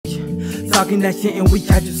talking that shit and we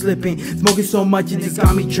catch you slipping. Smoking so much it just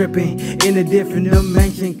got me tripping in a different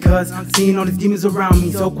dimension, cause I'm seeing all these demons around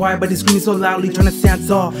me. So quiet but they screaming so loudly, trying to stand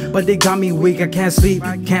tall, but they got me weak. I can't sleep,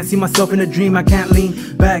 can't see myself in a dream. I can't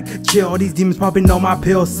lean back, chill. All these demons popping on my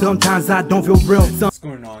pills. Sometimes I don't feel real. What's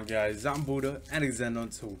going on, guys? I'm Buddha and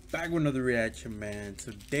Xeno2, back with another reaction, man.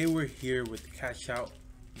 Today we're here with Cashout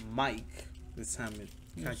Mike. This time it's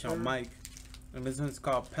Cashout Mike, and this one's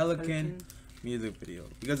called Pelican music video.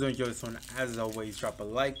 If you guys enjoy this one, as always, drop a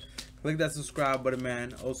like, click that subscribe button,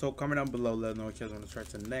 man. Also comment down below, let us know what you guys want to start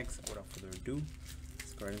to next. Without further ado,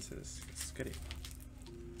 let's go right into this. Let's get it.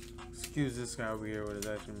 Excuse this guy over here with his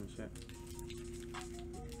action and shit.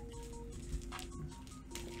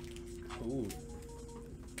 Ooh.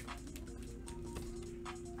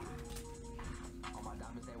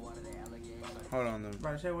 Hold on though.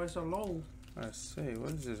 Bro, say why it's so low. I say,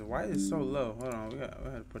 what is this? Why is it so low? Hold on, we had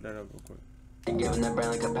to put that up real quick. Giving the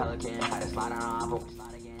brand like a pelican, had to slide on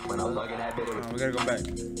when I was looking at it. We gotta go back.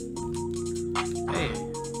 Hey.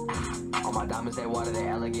 All my diamonds, they water, they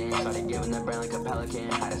elegant. Started giving the brand like a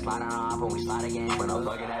pelican, had to slide on when we slide again. When I was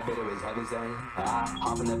looking at it, it was heaven sent.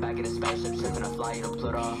 Hop in the back of the spaceship, sipping a flight to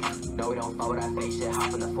Pluto. No, we don't fall with that fake shit.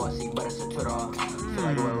 Hop in the 4-seat, but it's a tutor. Feel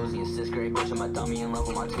like we're losing in 6th grade, bitch. I'm a dummy in love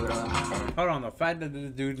with my tutor. Hold on, the fact that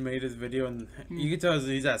this dude made this video and you can tell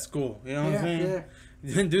he's at school. You know what I'm saying? Yeah.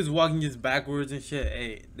 Dude's walking just backwards and shit.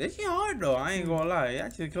 Hey, this shit hard though. I ain't gonna lie. He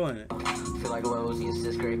actually killing it. Feel like we're losing in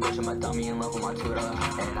 6th grade, bitch. I'm a dummy in love with my tutor.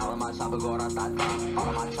 And all of my chopper go ra-ta-ta. All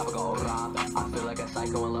of my chopper go ra. I feel like a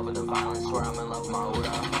psycho in love with the violence. Swear I'm in love with my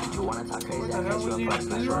Uda. You wanna talk crazy? I catch you in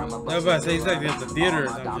person. I swear I'm a bust. I was about to say he's like at the theater or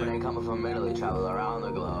something. Dominate coming from Italy, travel around the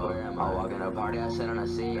globe. I walk in a party, I sit on a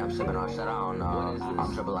seat. I'm sipping on shit, I don't know.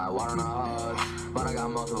 I'm triple like water on a hose, but I got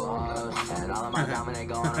multiple hoes. And all of my dominate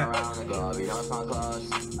going around the globe. You don't smell close.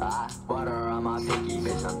 Water on my pinky,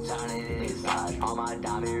 bitch, I'm turning it inside. All my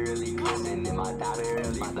diamond really glisten, and my diamond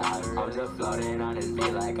really fly. I'm just floating on this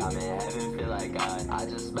beat like I'm in heaven, feel like God. I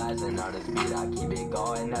just spazzing on this beat, I keep it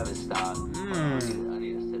going, never stop. I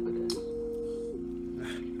need a sip of this.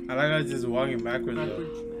 I like how just walking backwards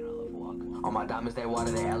though. All my diamonds, they water,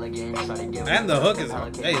 they elegant. And the hook is,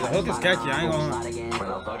 hey, the hook is catchy. I ain't gonna lie. When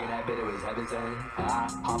I was looking at it, it was heaven sent.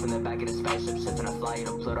 Hop in the back of the spaceship, sipping a flight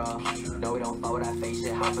to Pluto. No, we don't fall with that fake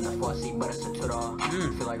shit. Hop in the 4-seat, but it's a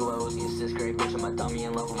tutor. Feel like we're losing in 6th grade, bitch. I'm a dummy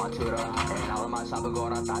in love with my tutor. And all of my chopper go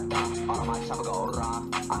ra-ta-ta. All of my chopper go ra.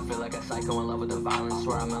 I feel like a psycho in love with the violence.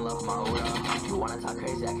 Swear I'm in love with my Uda. You wanna talk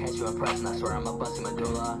crazy? I catch you in person. I swear I'm a busty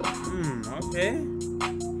medulla. Okay.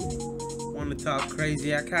 To talk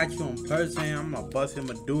crazy, I caught you in person. I'm a busting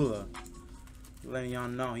medulla. Letting y'all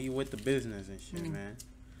know he with the business and shit, man.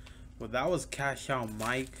 Well, that was Cashout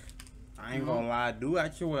Mike. I ain't gonna lie, dude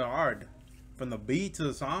actually went hard. From the beat to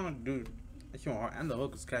the song, dude, that shit went hard. And the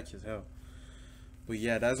hook was catchy as hell. But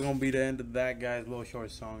yeah, that's gonna be the end of that, guys. Little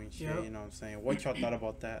short song and shit, you know what I'm saying? What y'all thought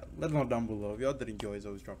about that? Let us know down below. If y'all did enjoy,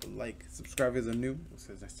 always drop a like. Subscribe if you're new. We'll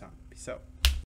see you next time. Peace out.